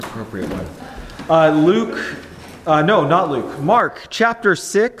appropriate one. Mark chapter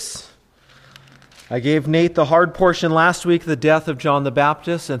 6. I gave Nate the hard portion last week, the death of John the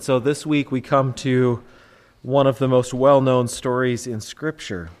Baptist, and so this week we come to one of the most well-known stories in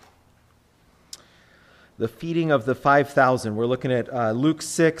Scripture. The feeding of the 5,000. We're looking at Luke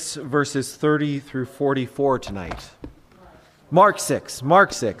 6, verses 30 through 44 tonight. Mark 6.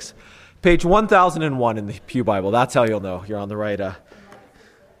 Page 1001 in the Pew Bible. That's how you'll know you're on the right.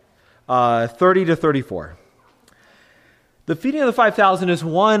 30 to 34. The feeding of the 5,000 is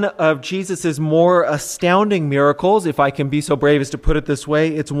one of Jesus' more astounding miracles, if I can be so brave as to put it this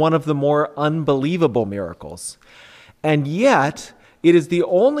way. It's one of the more unbelievable miracles. And yet, it is the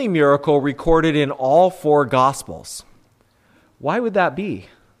only miracle recorded in all four Gospels. Why would that be?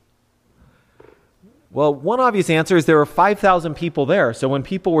 Well, one obvious answer is there were 5,000 people there. So when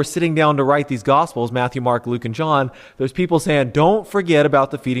people were sitting down to write these Gospels, Matthew, Mark, Luke, and John, there's people saying, don't forget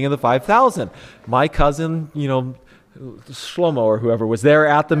about the feeding of the 5,000. My cousin, Shlomo or whoever was there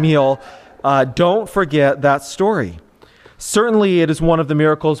at the meal, don't forget that story. Certainly it is one of the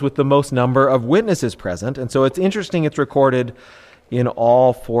miracles with the most number of witnesses present. And so it's interesting it's recorded in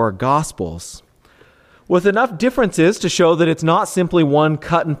all four Gospels, with enough differences to show that it's not simply one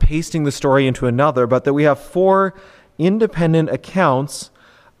cut and pasting the story into another, but that we have four independent accounts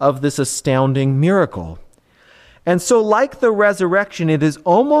of this astounding miracle. And so like the resurrection, it is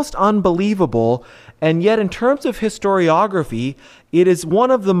almost unbelievable, and yet in terms of historiography, it is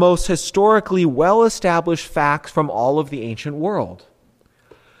one of the most historically well-established facts from all of the ancient world.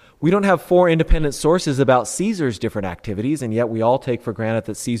 We don't have four independent sources about Caesar's different activities, and yet we all take for granted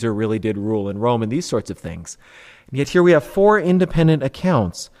that Caesar really did rule in Rome and these sorts of things. And yet here we have four independent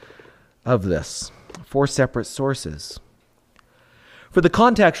accounts of this, four separate sources. For the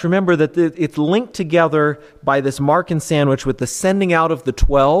context, remember that it's linked together by this Markan sandwich with the sending out of the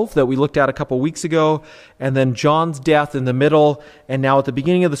 12 that we looked at a couple weeks ago, and then John's death in the middle, and now at the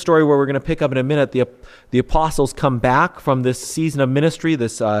beginning of the story where we're going to pick up in a minute, the apostles come back from this season of ministry,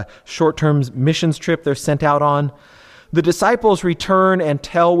 this short-term missions trip they're sent out on. The disciples return and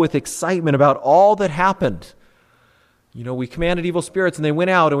tell with excitement about all that happened. We commanded evil spirits and they went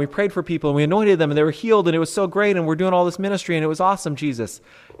out and we prayed for people and we anointed them and they were healed and it was so great and we're doing all this ministry and it was awesome, Jesus.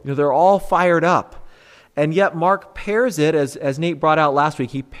 They're all fired up. And yet Mark pairs it, as Nate brought out last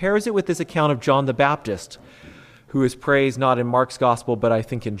week, he pairs it with this account of John the Baptist, who is praised not in Mark's gospel, but I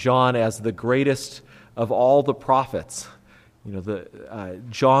think in John as the greatest of all the prophets.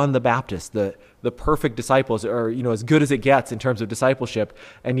 John the Baptist, the perfect disciples, or as good as it gets in terms of discipleship.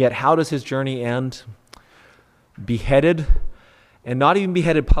 And yet how does his journey end? Beheaded, and not even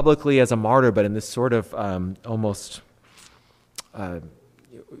beheaded publicly as a martyr, but in this sort of in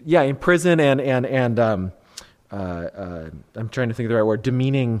prison and I'm trying to think of the right word,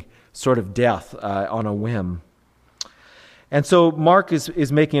 demeaning sort of death on a whim. And so Mark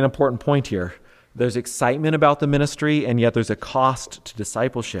is making an important point here. There's excitement about the ministry, and yet there's a cost to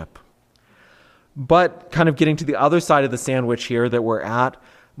discipleship. But kind of getting to the other side of the sandwich here that we're at,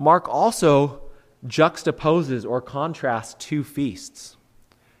 Mark also juxtaposes or contrasts two feasts.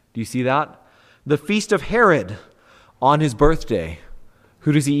 Do you see that? The feast of Herod on his birthday.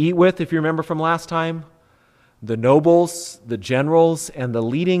 Who does he eat with, if you remember from last time? The nobles, the generals, and the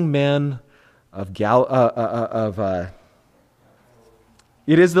leading men of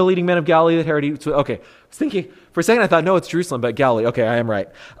it is the leading men of Galilee that Herod eats with. Okay, I was thinking, for a second I thought, no, it's Jerusalem, but Galilee. Okay, I am right.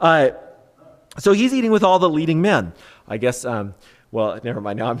 So he's eating with all the leading men. I guess, never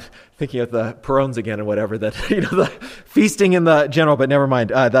mind. Now I'm thinking of the Perones again and whatever, that, the feasting in the general, but never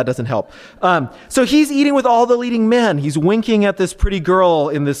mind. That doesn't help. So he's eating with all the leading men. He's winking at this pretty girl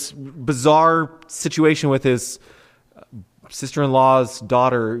in this bizarre situation with his sister-in-law's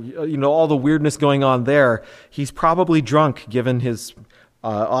daughter, all the weirdness going on there. He's probably drunk given his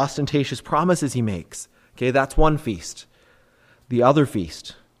ostentatious promises he makes. Okay, that's one feast. The other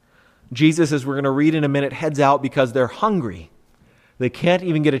feast. Jesus, as we're going to read in a minute, heads out because they're hungry. They can't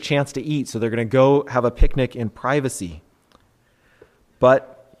even get a chance to eat, so they're going to go have a picnic in privacy.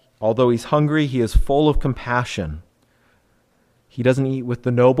 But although he's hungry, he is full of compassion. He doesn't eat with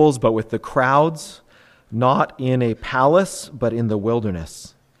the nobles, but with the crowds, not in a palace, but in the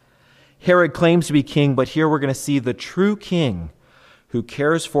wilderness. Herod claims to be king, but here we're going to see the true king who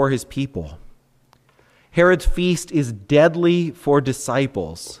cares for his people. Herod's feast is deadly for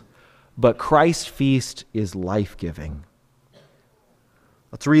disciples, but Christ's feast is life-giving.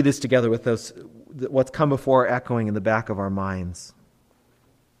 Let's read this together with what's come before echoing in the back of our minds.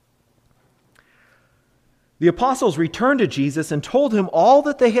 The apostles returned to Jesus and told him all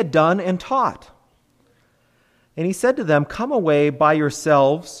that they had done and taught. And he said to them, "Come away by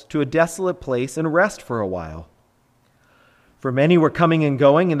yourselves to a desolate place and rest for a while." For many were coming and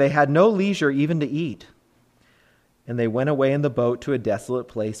going, and they had no leisure even to eat. And they went away in the boat to a desolate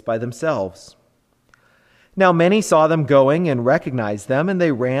place by themselves. Now many saw them going and recognized them, and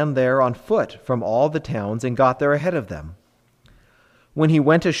they ran there on foot from all the towns and got there ahead of them. When he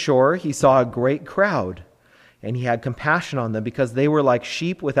went ashore, he saw a great crowd, and he had compassion on them because they were like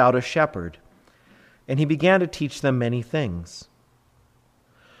sheep without a shepherd. And he began to teach them many things.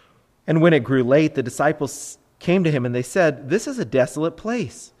 And when it grew late, the disciples came to him and they said, "This is a desolate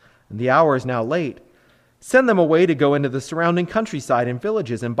place, and the hour is now late. Send them away to go into the surrounding countryside and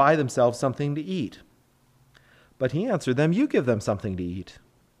villages and buy themselves something to eat." But he answered them, "You give them something to eat."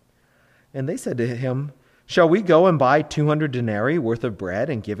 And they said to him, "Shall we go and buy 200 denarii worth of bread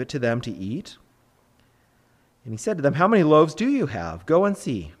and give it to them to eat?" And he said to them, "How many loaves do you have? Go and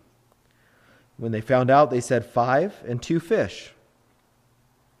see." When they found out, they said, 5 and 2 fish.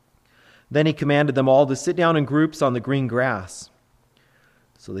 Then he commanded them all to sit down in groups on the green grass.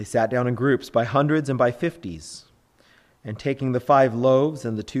 So they sat down in groups by hundreds and by 50s. And taking the 5 loaves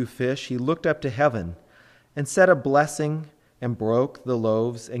and the 2 fish, he looked up to heaven and said a blessing and broke the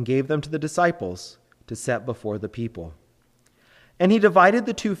loaves and gave them to the disciples to set before the people. And he divided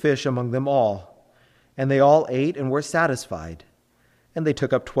the 2 fish among them all, and they all ate and were satisfied. And they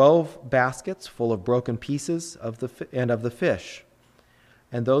took up 12 baskets full of broken pieces of the fish.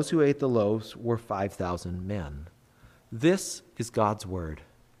 And those who ate the loaves were 5,000 men. This is God's word.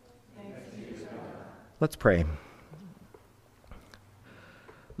 Let's pray.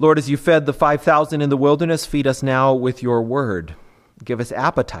 Lord, as you fed the 5,000 in the wilderness, feed us now with your word. Give us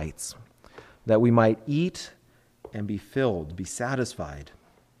appetites that we might eat and be filled, be satisfied.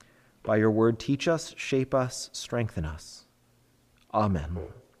 By your word, teach us, shape us, strengthen us. Amen.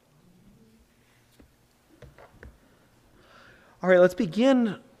 All right, let's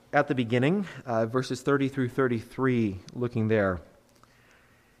begin at the beginning, verses 30 through 33, looking there.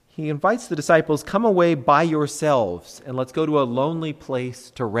 He invites the disciples, "Come away by yourselves, and let's go to a lonely place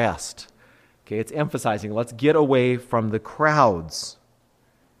to rest." Okay, it's emphasizing, let's get away from the crowds.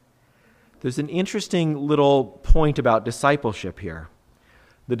 There's an interesting little point about discipleship here.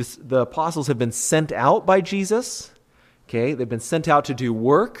 The apostles have been sent out by Jesus. Okay, they've been sent out to do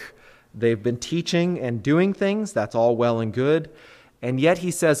work. They've been teaching and doing things. That's all well and good. And yet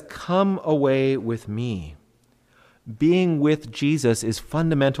he says, "Come away with me." Being with Jesus is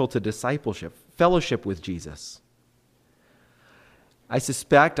fundamental to discipleship, fellowship with Jesus. I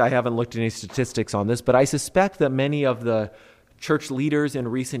suspect, I haven't looked at any statistics on this, but I suspect that many of the church leaders in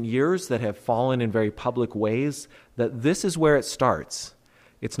recent years that have fallen in very public ways, that this is where it starts.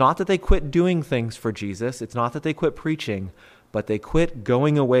 It's not that they quit doing things for Jesus. It's not that they quit preaching, but they quit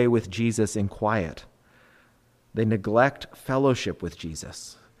going away with Jesus in quiet. They neglect fellowship with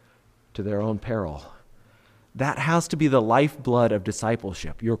Jesus to their own peril. That has to be the lifeblood of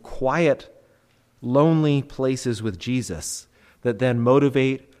discipleship, your quiet, lonely places with Jesus that then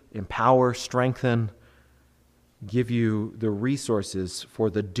motivate, empower, strengthen, give you the resources for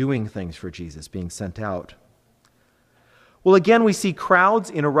the doing things for Jesus, being sent out. Well, again, we see crowds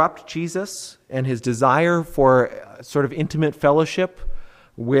interrupt Jesus and his desire for sort of intimate fellowship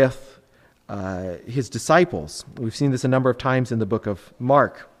with his disciples. We've seen this a number of times in the book of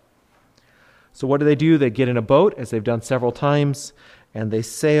Mark. So what do? They get in a boat, as they've done several times, and they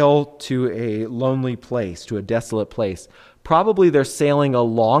sail to a lonely place, to a desolate place. Probably they're sailing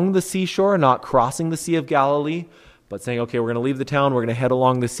along the seashore, not crossing the Sea of Galilee, but saying, okay, we're going to leave the town, we're going to head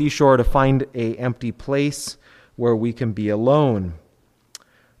along the seashore to find an empty place where we can be alone.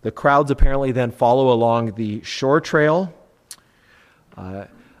 The crowds apparently then follow along the shore trail.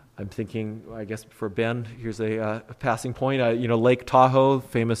 I'm thinking, I guess for Ben, here's a passing point. Lake Tahoe,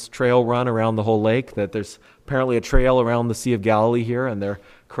 famous trail run around the whole lake, that there's apparently a trail around the Sea of Galilee here, and their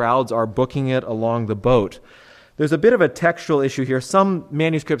crowds are booking it along the boat. There's a bit of a textual issue here. Some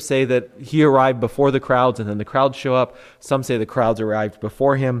manuscripts say that he arrived before the crowds and then the crowds show up. Some say the crowds arrived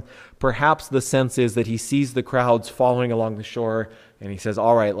before him. Perhaps the sense is that he sees the crowds following along the shore and he says,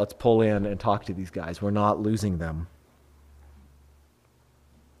 all right, let's pull in and talk to these guys. We're not losing them.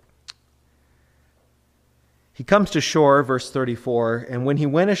 He comes to shore, verse 34, and when he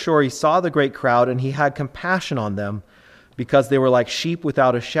went ashore, he saw the great crowd, and he had compassion on them because they were like sheep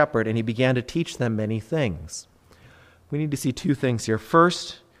without a shepherd, and he began to teach them many things. We need to see two things here.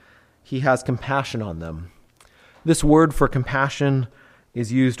 First, he has compassion on them. This word for compassion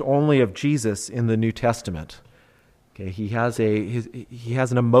is used only of Jesus in the New Testament. Okay, he has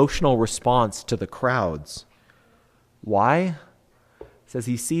an emotional response to the crowds. Why? says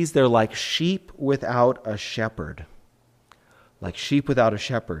he sees they're like sheep without a shepherd. Like sheep without a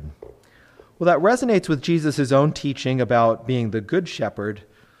shepherd. Well, that resonates with Jesus' own teaching about being the good shepherd,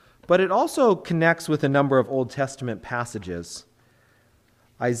 but it also connects with a number of Old Testament passages.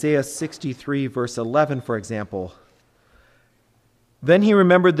 Isaiah 63, verse 11, for example. Then he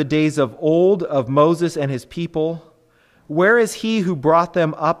remembered the days of old of Moses and his people. Where is he who brought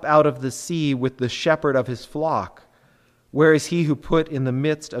them up out of the sea with the shepherd of his flock? Where is he who put in the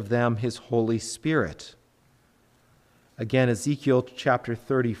midst of them his Holy Spirit? Again, Ezekiel chapter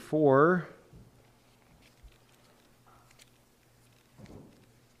 34.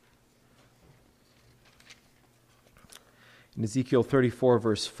 In Ezekiel 34,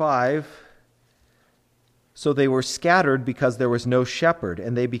 verse 5, so they were scattered because there was no shepherd,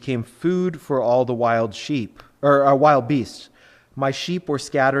 and they became food for all the wild beasts. My sheep were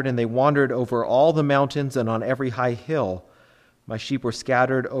scattered, and they wandered over all the mountains and on every high hill. My sheep were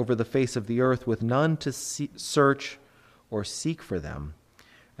scattered over the face of the earth, with none to search or seek for them.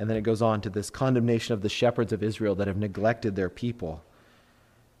 And then it goes on to this condemnation of the shepherds of Israel that have neglected their people.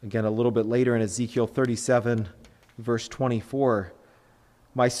 Again, a little bit later in Ezekiel 37, verse 24,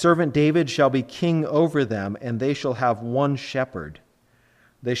 my servant David shall be king over them, and they shall have one shepherd.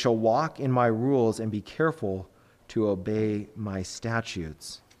 They shall walk in my rules and be careful to obey my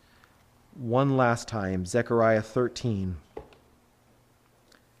statutes. One last time, Zechariah 13.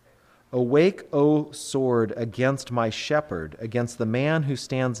 Awake, O sword, against my shepherd, against the man who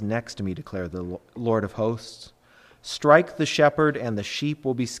stands next to me, declare the Lord of hosts. Strike the shepherd, and the sheep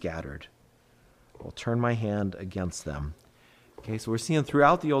will be scattered. I'll turn my hand against them. Okay, so we're seeing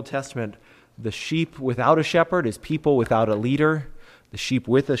throughout the Old Testament, the sheep without a shepherd is people without a leader. The sheep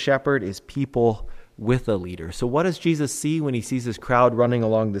with a shepherd is people with a leader. So what does Jesus see when he sees this crowd running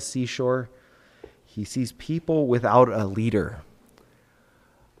along the seashore? He sees people without a leader,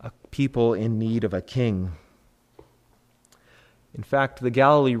 a people in need of a king. In fact, the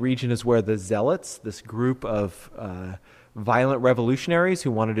Galilee region is where the Zealots, this group of violent revolutionaries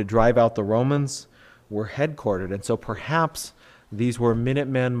who wanted to drive out the Romans, were headquartered. And so perhaps these were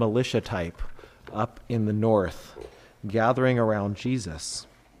Minutemen militia type up in the north, gathering around Jesus.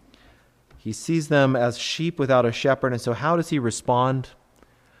 He sees them as sheep without a shepherd, and so how does he respond?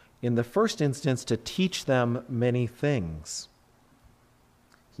 In the first instance, to teach them many things.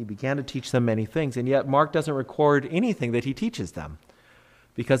 He began to teach them many things, and yet Mark doesn't record anything that he teaches them.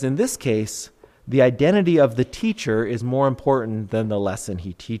 Because in this case, the identity of the teacher is more important than the lesson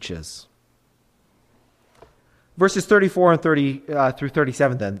he teaches. Verses 34 and 30 through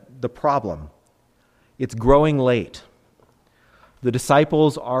 37 then, the problem. It's growing late. The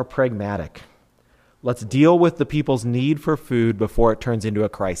disciples are pragmatic. Let's deal with the people's need for food before it turns into a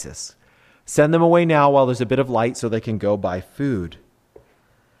crisis. Send them away now while there's a bit of light so they can go buy food.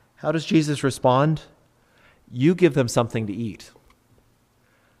 How does Jesus respond? You give them something to eat.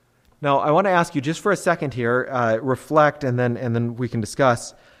 Now, I want to ask you just for a second here, reflect, and then we can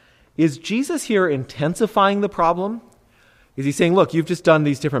discuss. Is Jesus here intensifying the problem? Is he saying, look, you've just done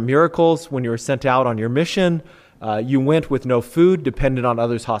these different miracles when you were sent out on your mission. You went with no food, dependent on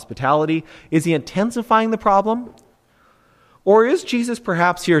others' hospitality. Is he intensifying the problem? Or is Jesus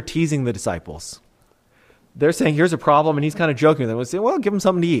perhaps here teasing the disciples? They're saying, here's a problem, and he's kind of joking with them. We'll say, well, give them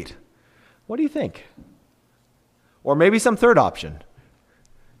something to eat. What do you think? Or maybe some third option.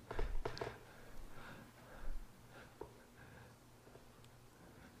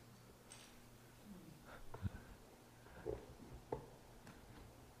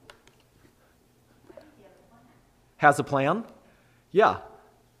 Has a plan? Yeah.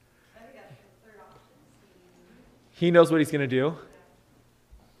 He knows what he's going to do.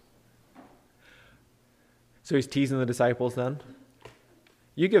 So he's teasing the disciples then?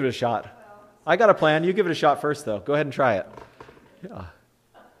 You give it a shot. I got a plan. You give it a shot first, though. Go ahead and try it. Yeah.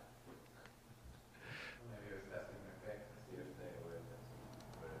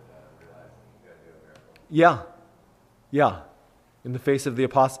 Yeah. Yeah. In the face of the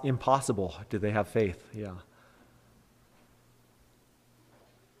impossible, did they have faith? Yeah.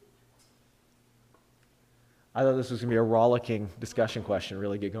 I thought this was going to be a rollicking discussion question,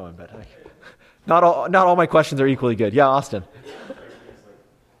 really get going, but not all my questions are equally good. Yeah, Austin.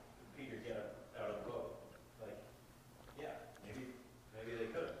 Peter get out of the boat. Like, yeah, maybe they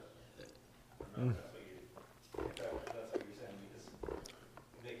could have. No, that's what you're saying, because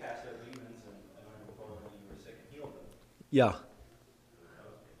they cast out demons and when you were sick and healed them. Yeah.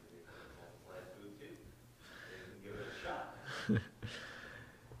 Give it a shot.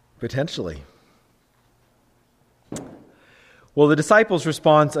 Potentially. Well, the disciples'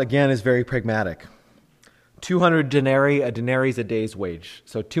 response, again, is very pragmatic. 200 denarii, a denary is a day's wage.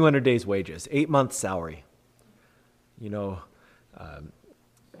 So 200 days' wages, 8 months' salary.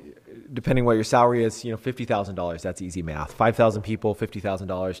 Depending what your salary is, $50,000. That's easy math. 5,000 people, $50,000,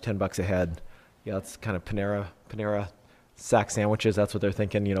 $10 a head. Yeah, that's kind of Panera sack sandwiches. That's what they're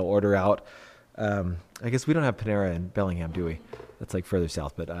thinking, order out. I guess we don't have Panera in Bellingham, do we? That's like further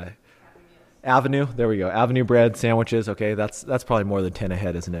south, but Avenue, there we go. Avenue bread, sandwiches. Okay, that's probably more than 10 a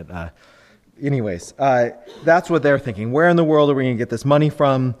head, isn't it? Anyways, that's what they're thinking. Where in the world are we going to get this money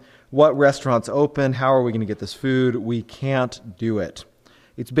from? What restaurants open? How are we going to get this food? We can't do it.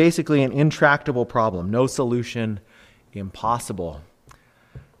 It's basically an intractable problem. No solution, impossible.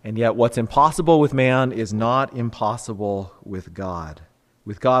 And yet what's impossible with man is not impossible with God.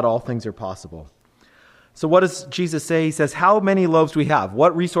 With God, all things are possible. So what does Jesus say? He says, how many loaves do we have?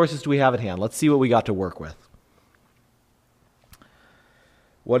 What resources do we have at hand? Let's see what we got to work with.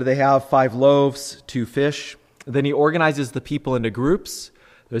 What do they have? 5 loaves, 2 fish. Then he organizes the people into groups.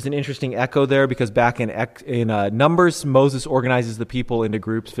 There's an interesting echo there because back in Numbers, Moses organizes the people into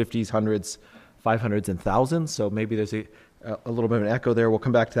groups, 50s, 100s, 500s, and 1000s. So maybe there's a little bit of an echo there. We'll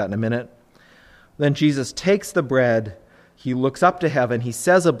come back to that in a minute. Then Jesus takes the bread, he looks up to heaven, he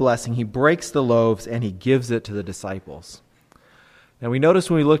says a blessing, he breaks the loaves, and he gives it to the disciples. Now we noticed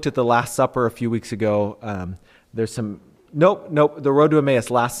when we looked at the Last Supper a few weeks ago, there's some, the road to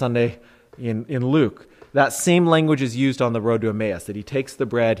Emmaus last Sunday in Luke. That same language is used on the road to Emmaus, that he takes the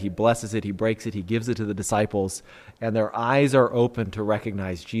bread, he blesses it, he breaks it, he gives it to the disciples, and their eyes are open to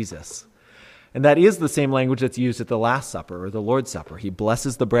recognize Jesus. And that is the same language that's used at the Last Supper or the Lord's Supper. He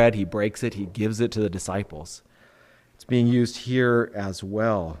blesses the bread, he breaks it, he gives it to the disciples. It's being used here as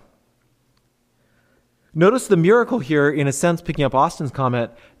well. Notice the miracle here, in a sense, picking up Austin's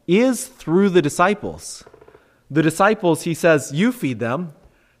comment, is through the disciples. The disciples, he says, you feed them.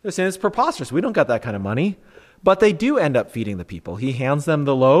 They're saying it's preposterous. We don't got that kind of money. But they do end up feeding the people. He hands them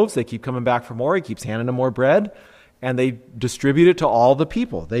the loaves. They keep coming back for more. He keeps handing them more bread. And they distribute it to all the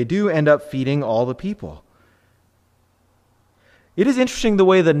people. They do end up feeding all the people. It is interesting the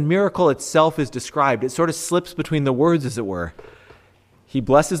way the miracle itself is described. It sort of slips between the words, as it were. He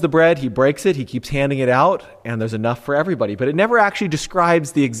blesses the bread. He breaks it. He keeps handing it out. And there's enough for everybody. But it never actually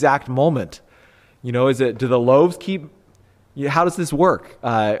describes the exact moment. Do the loaves keep... How does this work?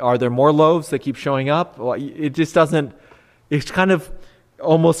 Are there more loaves that keep showing up? Well, it just doesn't. It's kind of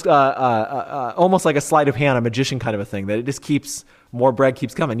almost like a sleight of hand, a magician kind of a thing. That it just keeps more bread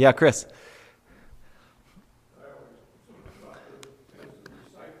keeps coming. Yeah, Chris.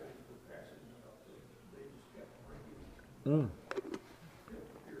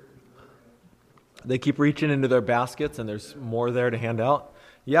 They keep reaching into their baskets, and there's more there to hand out.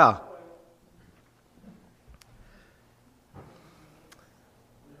 Yeah.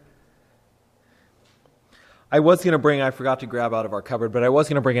 I forgot to grab out of our cupboard, but I was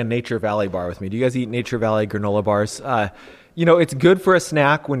going to bring a Nature Valley bar with me. Do you guys eat Nature Valley granola bars? It's good for a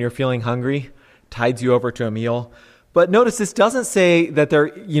snack when you're feeling hungry, tides you over to a meal. But notice this doesn't say that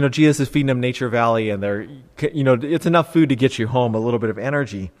Jesus is feeding them Nature Valley and it's enough food to get you home, a little bit of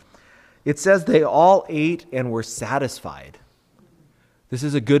energy. It says they all ate and were satisfied. This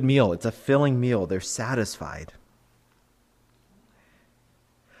is a good meal. It's a filling meal. They're satisfied.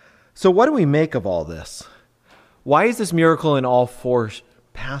 So what do we make of all this? Why is this miracle in all 4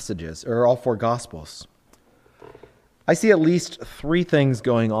 passages, or all 4 Gospels? I see at least 3 things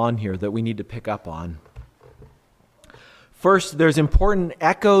going on here that we need to pick up on. First, there's important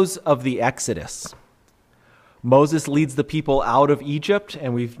echoes of the Exodus. Moses leads the people out of Egypt,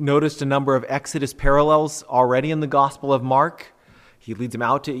 and we've noticed a number of Exodus parallels already in the Gospel of Mark. He leads them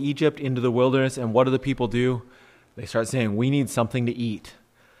out to Egypt, into the wilderness, and what do the people do? They start saying, we need something to eat.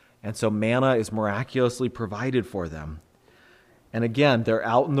 And so manna is miraculously provided for them. And again, they're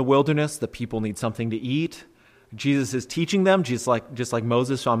out in the wilderness. The people need something to eat. Jesus is teaching them, just like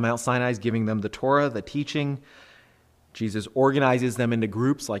Moses on Mount Sinai is giving them the Torah, the teaching. Jesus organizes them into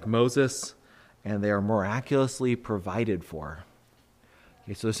groups like Moses, and they are miraculously provided for.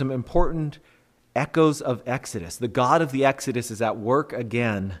 Okay, so there's some important echoes of Exodus. The God of the Exodus is at work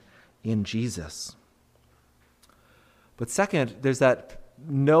again in Jesus. But second, there's that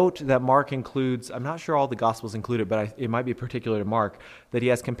note that Mark includes. I'm not sure all the Gospels include it, but it might be particular to Mark, that he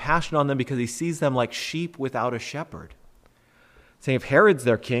has compassion on them because he sees them like sheep without a shepherd. Saying if Herod's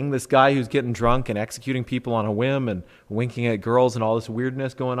their king, this guy who's getting drunk and executing people on a whim and winking at girls and all this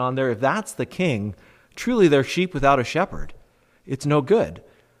weirdness going on there, if that's the king, truly they're sheep without a shepherd. It's no good.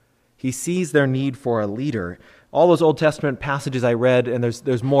 He sees their need for a leader. All those Old Testament passages I read, and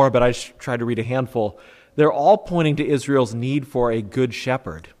there's more, but I just tried to read a handful, they're all pointing to Israel's need for a good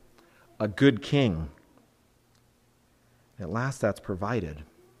shepherd, a good king. At last that's provided.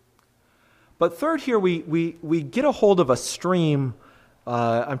 But third here, we get a hold of a stream.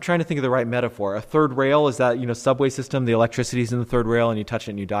 I'm trying to think of the right metaphor. A third rail is that, subway system, the electricity's in the third rail and you touch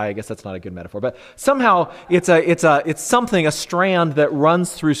it and you die. I guess that's not a good metaphor. But somehow it's something, a strand that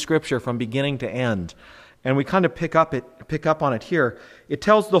runs through Scripture from beginning to end. And we kind of pick up on it here. It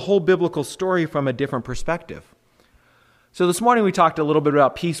tells the whole biblical story from a different perspective. So this morning we talked a little bit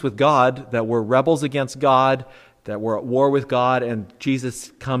about peace with God, that we're rebels against God, that we're at war with God, and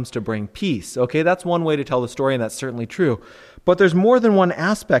Jesus comes to bring peace. Okay, that's one way to tell the story, and that's certainly true. But there's more than one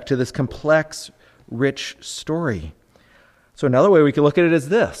aspect to this complex, rich story. So another way we could look at it is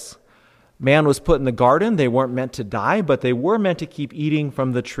this. Man was put in the garden. They weren't meant to die, but they were meant to keep eating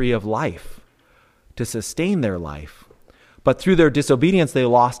from the tree of life to sustain their life. But through their disobedience, they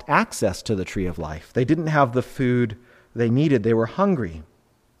lost access to the tree of life. They didn't have the food they needed. They were hungry.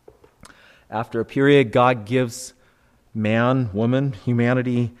 After a period, God gives man, woman,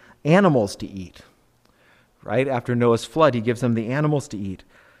 humanity, animals to eat. Right? After Noah's flood, he gives them the animals to eat.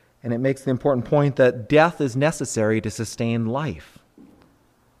 And it makes the important point that death is necessary to sustain life.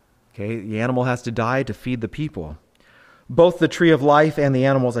 Okay? The animal has to die to feed the people. Both the tree of life and the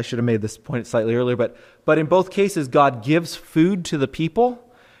animals, I should have made this point slightly earlier, but in both cases, God gives food to the people.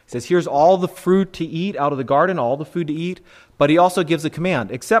 He says, here's all the fruit to eat out of the garden, all the food to eat, but he also gives a command,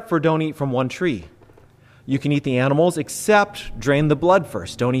 except for don't eat from one tree. You can eat the animals, except drain the blood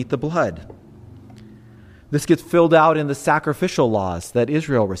first. Don't eat the blood. This gets filled out in the sacrificial laws that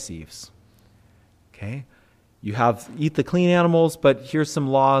Israel receives. Okay? You have eat the clean animals, but here's some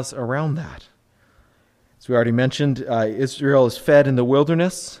laws around that. As we already mentioned, Israel is fed in the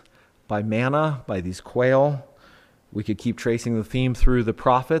wilderness by manna, by these quail. We could keep tracing the theme through the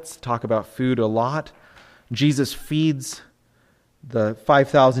prophets, talk about food a lot. Jesus feeds the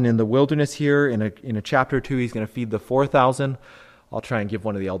 5,000 in the wilderness here. In a chapter or two, he's going to feed the 4,000. I'll try and give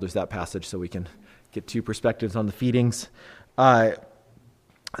one of the elders that passage so we can get two perspectives on the feedings. Then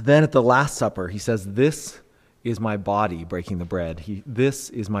at the Last Supper, he says, this is my body breaking the bread. This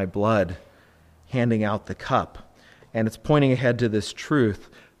is my blood handing out the cup. And it's pointing ahead to this truth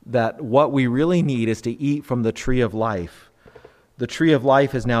that what we really need is to eat from the tree of life. The tree of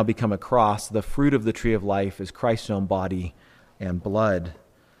life has now become a cross. The fruit of the tree of life is Christ's own body and blood.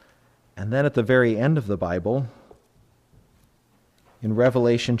 And then at the very end of the Bible, in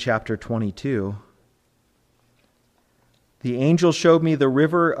Revelation chapter 22, the angel showed me the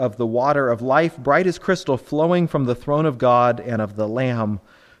river of the water of life, bright as crystal, flowing from the throne of God and of the Lamb,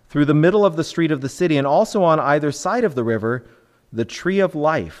 through the middle of the street of the city, and also on either side of the river, the tree of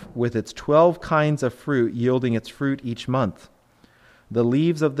life, with its 12 kinds of fruit, yielding its fruit each month. The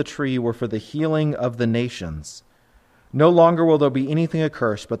leaves of the tree were for the healing of the nations. No longer will there be anything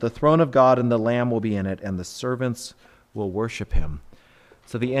accursed, but the throne of God and the Lamb will be in it, and the servants will worship him.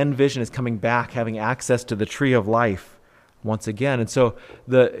 So the end vision is coming back, having access to the tree of life once again. And so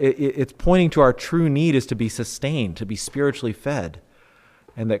it's pointing to our true need is to be sustained, to be spiritually fed,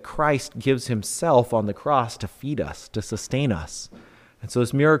 and that Christ gives himself on the cross to feed us, to sustain us. And so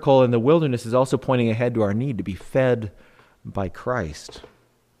this miracle in the wilderness is also pointing ahead to our need to be fed by Christ.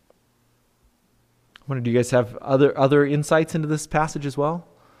 Do you guys have other insights into this passage as well?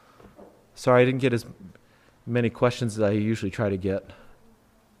 Sorry, I didn't get as many questions as I usually try to get.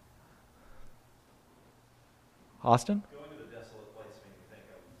 Austin? Going to the desolate place made me think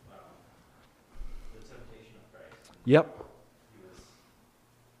of the temptation of Christ. Yep. He was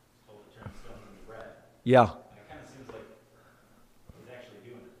told to turn stones into bread. Yeah. And it kind of seems like he's actually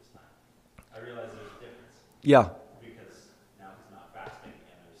doing it this time. I realize there's a difference. Yeah. Because now he's not fasting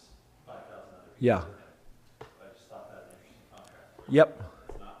and there's 5,000 other people Yeah. with him. But I just thought that an interesting contrast. Yep.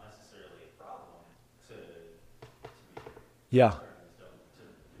 It's not necessarily a problem to be Yeah. turning stone,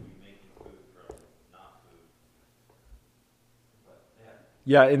 to be making food from not food. But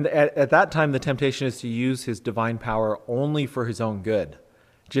Yeah, and at that time, the temptation is to use his divine power only for his own good,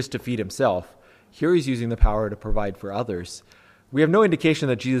 just to feed himself. Here he's using the power to provide for others. We have no indication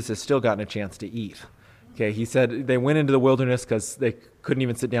that Jesus has still gotten a chance to eat. Okay, he said they went into the wilderness because they couldn't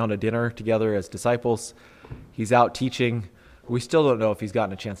even sit down to dinner together as disciples. He's out teaching. We still don't know if he's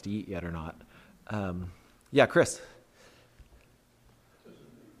gotten a chance to eat yet or not. Yeah, Chris.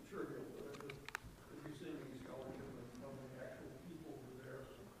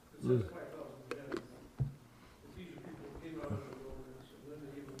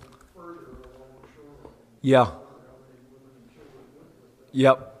 Yeah.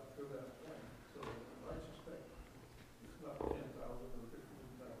 Yep.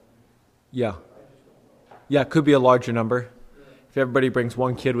 Yeah. Yeah, it could be a larger number. If everybody brings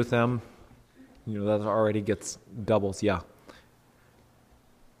one kid with them, that already gets doubles. Yeah.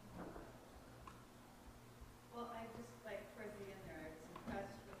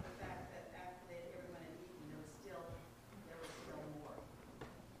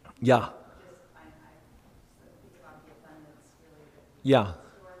 Yeah. Just, I think about the abundance really that Yeah. store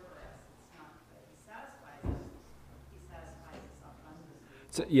for us. It's not that he satisfies us, he satisfies us abundantly.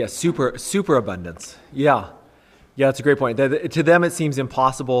 So, yeah, super abundance. Yeah. Yeah, that's a great point. To them it seems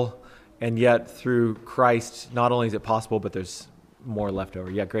impossible, and yet through Christ, not only is it possible, but there's more left over.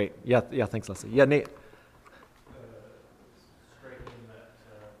 Yeah, great. Yeah, thanks, Leslie. Yeah, Nate. Striking that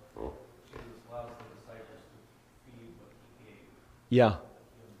Jesus allows the disciples to feed what he gave. Yeah.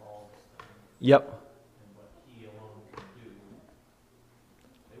 He involves them Yep. in what he alone can do.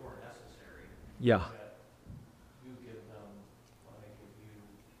 They weren't necessary. Yeah. Yet you give them what I give you.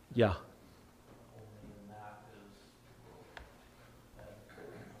 Yeah. Only in that is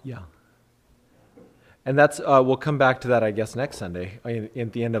Yeah. And that's we'll come back to that, I guess, next Sunday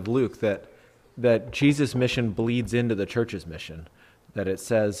at the end of Luke, that Jesus' mission bleeds into the church's mission. That it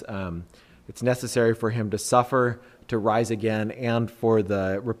says it's necessary for him to suffer, to rise again, and for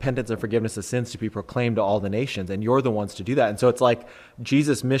the repentance and forgiveness of sins to be proclaimed to all the nations. And you're the ones to do that. And so it's like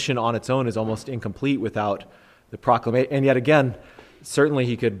Jesus' mission on its own is almost incomplete without the proclamation. And yet again, certainly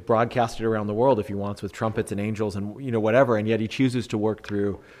he could broadcast it around the world if he wants with trumpets and angels and whatever. And yet he chooses to work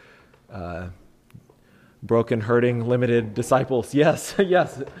through broken, hurting, limited disciples. Yes,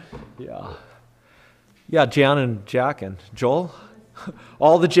 yes. Yeah. Yeah, Jan and Jack and Joel.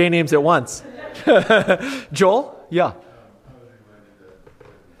 All the J names at once. Joel? Yeah. I was reminded that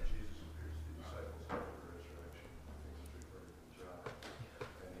when Jesus appears to the disciples after the resurrection, I think it's recorded in John,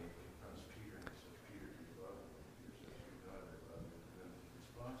 and he confronts Peter and he says, Peter, do you love me? Peter says, you know I love you. And then his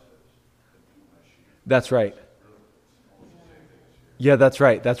response is, then feed my sheep. That's right. Almost the same thing as here. Yeah, that's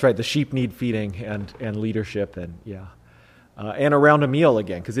right. That's right. The sheep need feeding and leadership and and around a meal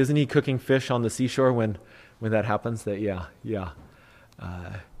again. Because isn't he cooking fish on the seashore when that happens?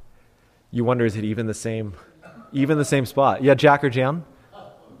 You wonder, is it even the same spot? Yeah, Jack or Jan?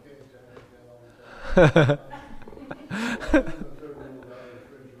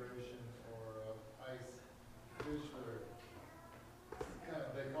 Refrigeration or ice fish were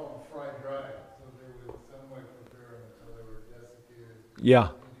they call them fried dry. So they would some way prepare them until they were desiccated. Yeah,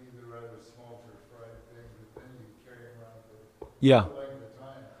 You'd either rather smoked or fried things, but then you carry them around for yeah. like the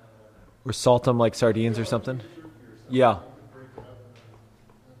time. Or salt them like sardines or something. Turkey or something. Yeah, You could break it up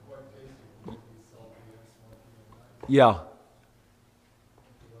and quite tasty. It would be salty and smoky and nice. yeah,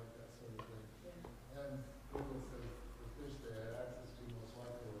 If you like that sort of thing. And Google says the fish they had access to most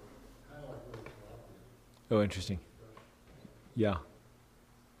likely were kind of like little tilapia. Oh, interesting. Yeah.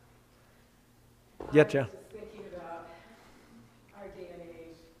 Yeah, Jan. I was just thinking about our day and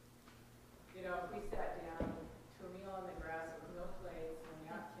age. You know, if we sat down to a meal on the grass with no plates and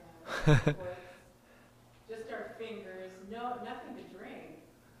napkins, forks, just our fingers, nothing to drink.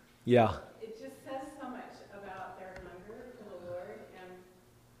 Yeah, It just says so much about their hunger for the Lord, and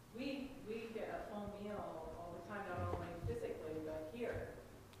we get a full meal all the time, not only physically but here,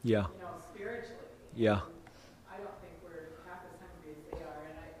 yeah, spiritually. yeah, I don't think we're half as hungry as they are,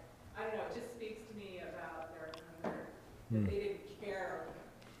 and I don't know, it just speaks to me about their hunger, that they didn't care,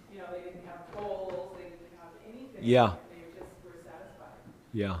 they didn't have goals, they didn't have anything. Yeah. They just were satisfied.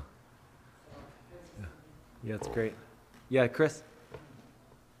 yeah. So it's just, Yeah, it's great. Yeah, Chris?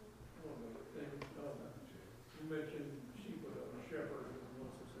 One other thing, you mentioned sheep without a shepherd, and you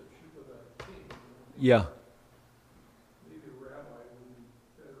also said sheep without a king. Yeah, Maybe a rabbi would be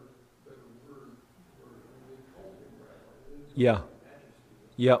better word, or they called him rabbi. They didn't Yeah. call him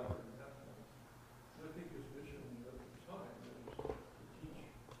majesty. yep, And I think his mission at the time was to teach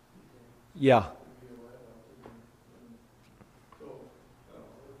people yeah, to be a rabbi. And so, I don't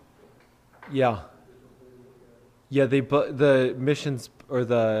know, yeah. it's a different way to look at it. Yeah, the missions or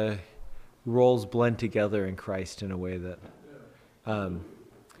the roles blend together in Christ in a way that,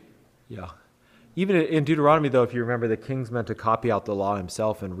 yeah. Even in Deuteronomy, though, if you remember, the king's meant to copy out the law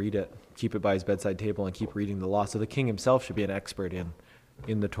himself and read it, keep it by his bedside table, and keep reading the law. So the king himself should be an expert in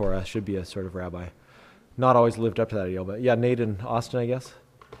the Torah, should be a sort of rabbi. Not always lived up to that ideal, but yeah, Nate and Austin, I guess.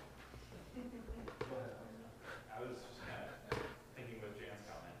 I was just kind of thinking with Jan's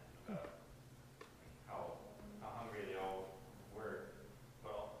comment about how hungry they all were.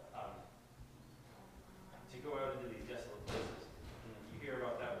 Well, to go out into these desolate places, you hear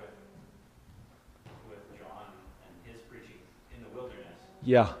about that with John and his preaching in the wilderness.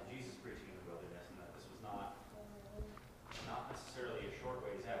 Yeah, Jesus preaching in the wilderness, and that this was not necessarily a short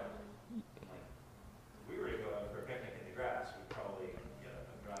ways out. Like, if we were to go out for a picnic in the grass, we'd probably get a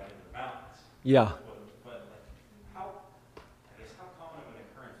drive into the mountains. yeah, But like, how common of an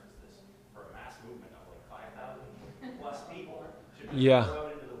occurrence was this for a mass movement of like 5,000 plus people to Yeah. go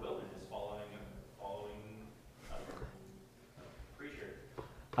out into the wilderness following a preacher?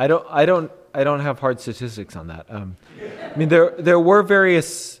 I don't have hard statistics on that. I mean, there were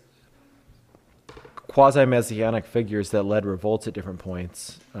various quasi-messianic figures that led revolts at different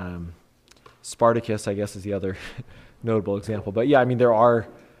points. Spartacus, I guess, is the other notable example. But yeah, I mean, there are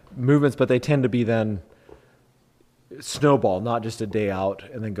movements, but they tend to be then snowball, not just a day out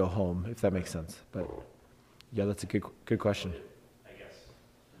and then go home, if that makes sense. But yeah, that's a good question. I guess.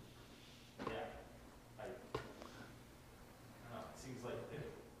 Yeah. I don't know. It seems like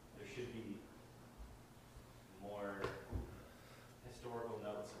there should be more historical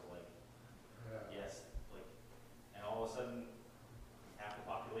notes of like, yes, like, and all of a sudden, half the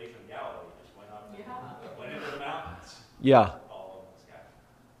population of Galilee just went into the mountains. Yeah, All of this guy.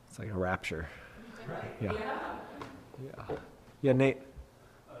 it's like a rapture. Right. Yeah, Yeah. yeah, yeah. Nate. Just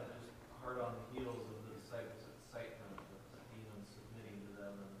hard on the heels of the disciples' excitement of demons submitting to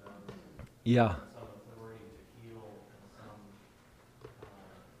them and them Yeah, some authority to heal in some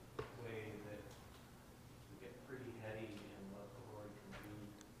way that we get pretty heady in what the Lord can do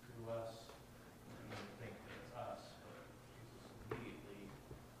through us. We don't think that it's us, but Jesus immediately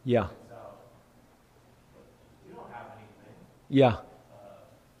yeah, points out, but we don't have anything. yeah,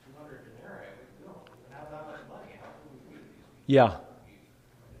 200 denarii, we don't even have that much money. How can we feed these people? yeah, He,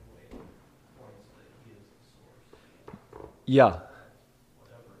 in a way, points that he is the source. yeah.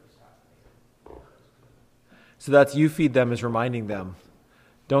 Whatever is happening is good. So that's you feed them is reminding them.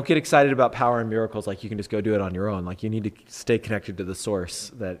 Don't get excited about power and miracles like you can just go do it on your own. Like you need to stay connected to the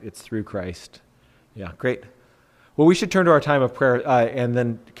source, that it's through Christ. Yeah, great. Well, we should turn to our time of prayer and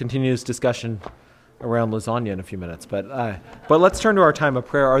then continue this discussion around lasagna in a few minutes. But let's turn to our time of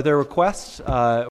prayer. Are there requests?